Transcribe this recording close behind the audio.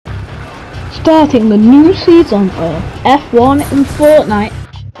Starting the new season of F1 in Fortnite.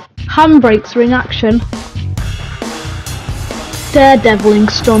 Handbrakes are in action. Daredeviling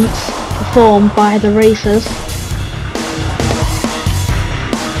stunts performed by the racers.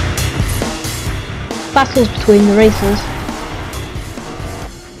 Battles between the racers.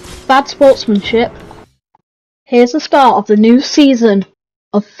 Bad sportsmanship. Here's the start of the new season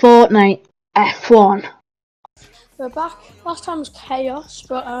of Fortnite F1. We're back. Last time was chaos,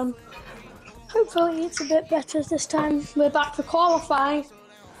 but hopefully it's a bit better this time. We're back for qualifying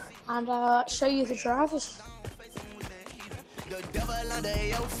and show you the drivers.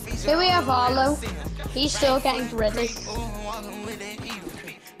 Here we have Arlo. He's still getting gritty.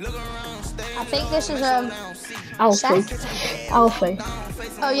 I think this is Alfie. Seth. Alfie.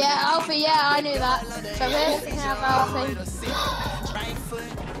 Oh yeah, Alfie. Yeah, I knew that. So here we have Alfie.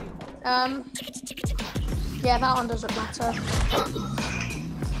 Yeah, that one doesn't matter.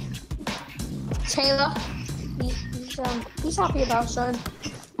 Taylor. He's happy about something.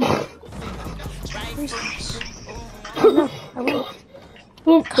 Who's this? Oh no, I won't.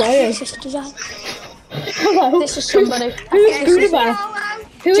 Oh, players. Hello. This is somebody. Who's Spooderman?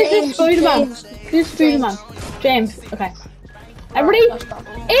 Who is this Spooderman? Who's Spooderman? James. Okay. Everybody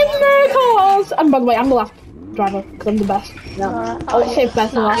in their cars. And by the way, I'm the last driver because I'm the best. No, I'll save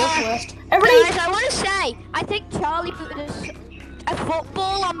best and last. Everybody. Guys, I want to say, I think Charlie put a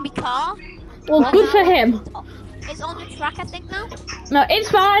football on my car. Well, good for him. It's on the track, I think now. No, it's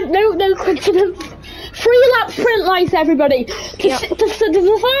fine. No coincidence. 3 lap sprint race, everybody. To decide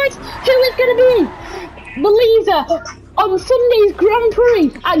who it's going to be the leader on Sunday's Grand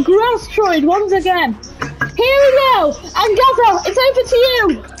Prix at Grastroid once again. Here we go. And Gaza, it's over to you.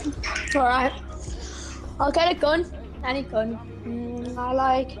 Alright. I'll get a gun. Any gun. I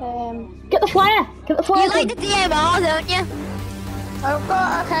like Get the flare. Get the flare. You like the DMR, don't you?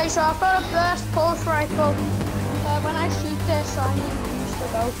 Okay, so I've got a burst pulse rifle. When I shoot this, I need these to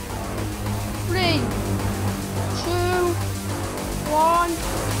go. 3, 2, 1.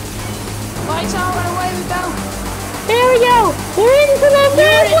 Lights out and away we go. Here we go. We're in for the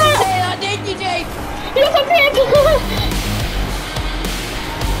first lap. I did you, Jake? Yes, I did.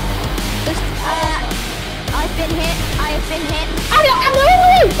 I've been hit. I have been hit. I'm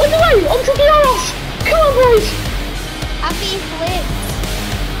on the way. Onto the arse. Come on, boys. I've been flipped.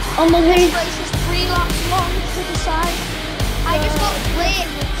 On the way. This race is 3 laps long to decide. I just got flipped.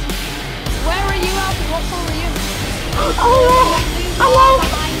 Where are you, Alfie? What floor are you?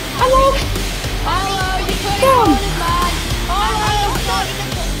 I'm off. Hello, you put it on his man.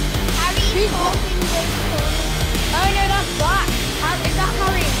 Harry's He's talking with Oh no, that's black. Is that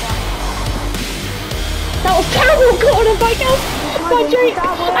Harry in black? That was terrible corner by Gal. By Jake.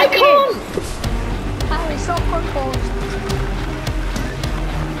 I can't. Harry, stop calls.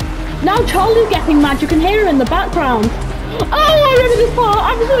 Now Charlie's getting mad. You can hear her in the background. Oh, I remember this part.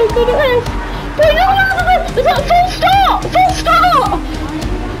 I'm so good at this. Wait, no. Is that a full start? Full start.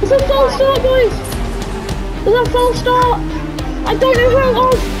 It's a full start, boys. It's a full start. I don't know who it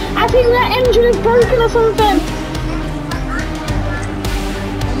was. I think their engine is broken or something.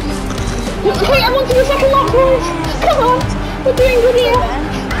 Okay, I'm on to the second lap, boys. Come on. We're doing good here.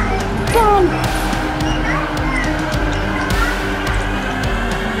 Come on.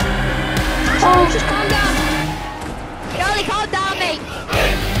 Oh, just calm down. Charlie, calm down, mate.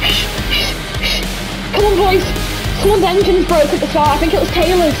 Come on, boys. Someone's engine's broke at the start. I think it was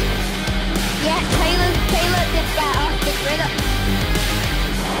Taylor's. Yeah, Taylor did get off the grid.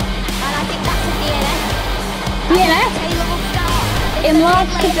 And I think that's a DNF. DNF? Taylor will start In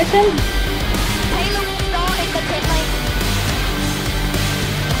last position. Taylor will start in the pit lane.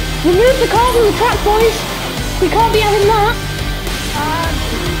 Remove the car from the track, boys. We can't be having that.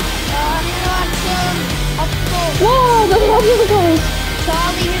 Whoa, there's obstacles.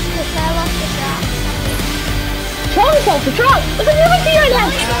 Charlie is the fell off the track. Charlie's off the track. There's another DNF.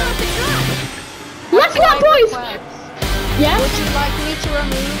 Charlie fell off the track. Let's go, boys. Yeah? Would you like me to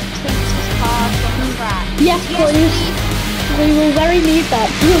remove Twinks' car from the track? Yes, please. We will very need that.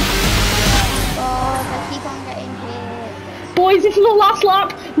 Oh, they keep on getting hit. Boys, this is the last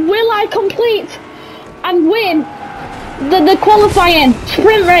lap. Will I complete and win the qualifying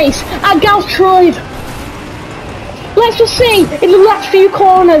sprint race at Galstroid? Let's just see in the last few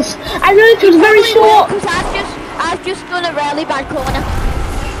corners. I know it was very short. I've just done a really bad corner.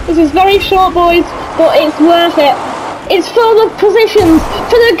 This is very short, boys, but it's worth it. It's for the positions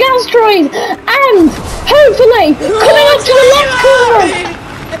for the Galstroid, and hopefully coming up to the left corner.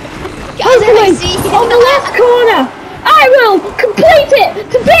 Hopefully on the left corner, I will complete it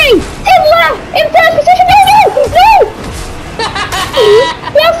to be in first position. No!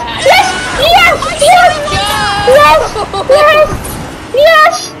 Yes!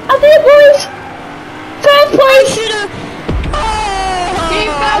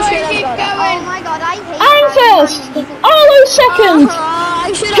 second.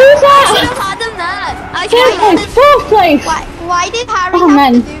 I should Who's that? have had him there. Fourth place. Why did Harry Oh, have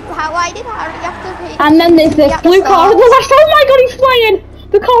man. to do? Why did Harry have to pay? And then there's this at the blue car start? at the last. Oh my god, he's flying!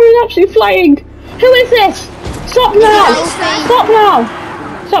 The car is actually flying. Who is this? Stop now! Alfie. Stop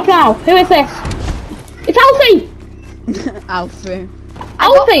now! Stop now! Who is this? It's Alfie! Alfie. I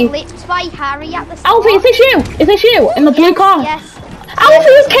got Alfie! blitzed by Harry at the start. Alfie, is this you? Is this you in the blue car? Yes.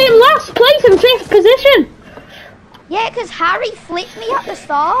 Alfie came last place in 5th position. Yeah, because Harry flipped me at the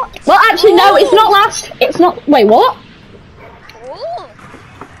start. Well, actually, no, it's not last. It's not. Wait, what? Ooh.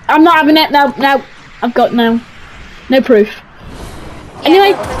 I'm not having it. No, no. I've got no proof.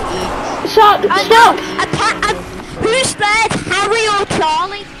 Anyway, stop. Stop. Who spared Harry or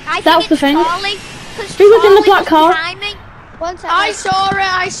Charlie? I think That's the it's thing. Charlie. Who was in the black car? Timing. One second. I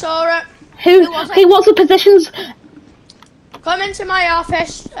saw it. Who? Hey, what's the positions? Come into my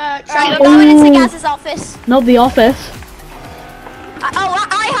office, Right, Charlie. we're going into Ooh. Gaz's office. Not the office.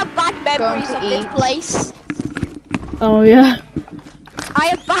 I have bad memories to of this eat. place. Oh yeah. I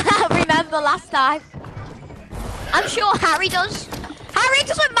have bad remember last time. I'm sure Harry does. Harry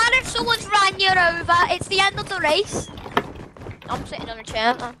doesn't matter if someone's ran you over. It's the end of the race. I'm sitting on a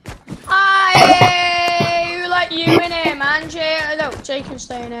chair, man. Who let you in here, man? No, Jake can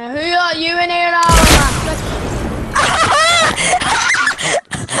stay in here. Who let you in here now, man?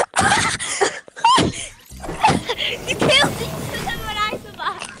 You killed me when I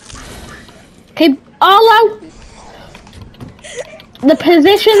survived. Okay, Arlo. The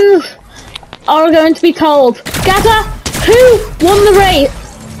positions are going to be told. Gaza, who won the race?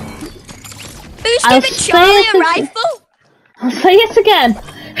 Who's I'll giving say Charlie it a again. rifle? I'll say it again.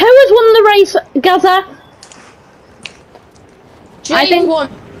 Who has won the race, Gaza? Jake think- won.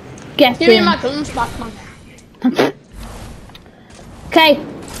 Guess Give me in. my guns back, man. Okay,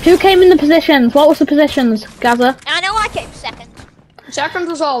 who came in the positions? What was the positions, Gaza? I know I came second. Second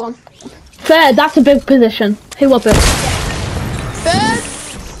was all on. Third, that's a big position. Who was it? Third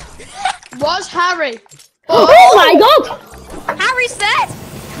was Harry. Oh my god! Harry's third.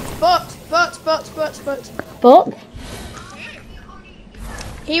 But. But,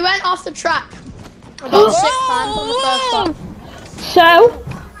 He went off the track about 6 times on the first lap. so...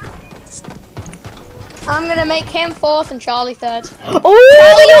 I'm gonna make him 4th and Charlie 3rd. Oh!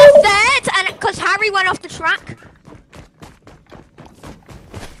 You're third, and because Harry went off the track.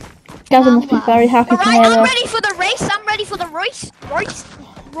 Gaza must be very happy to Alright, hear I'm that. ready for the race. I'm ready for the race. Race?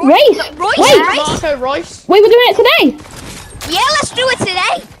 Royce. Wait. Marco Royce. Wait, we're doing it today? Yeah, let's do it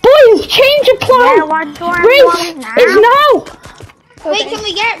today. Boys, change of plan! Race is now! Wait, can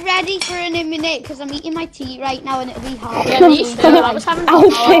we get ready for in a minute? Because I'm eating my tea right now and it'll be hard. Yeah, me too. I was having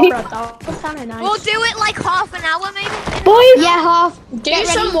Alfie. That was kind of nice. We'll do it like half an hour, maybe. Boys, Yeah, half. Do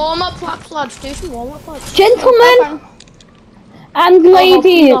some warm-up laps, lads. Do some warm-up laps. gentlemen, and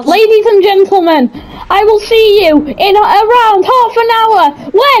ladies, God. ladies and gentlemen, I will see you in around half an hour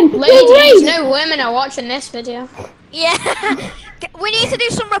when the Ladies, race... no women are watching this video. Yeah. We need to do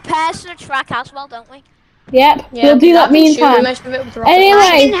some repairs to the track as well, don't we? Yep, we'll do that meantime.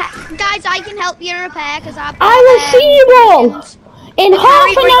 Anyway, Guys, I can help you repair because I've got, I will see you all in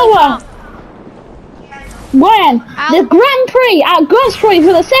half an hour when the Grand Prix at Gosprey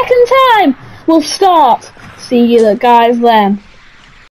for the second time will start. See you guys then.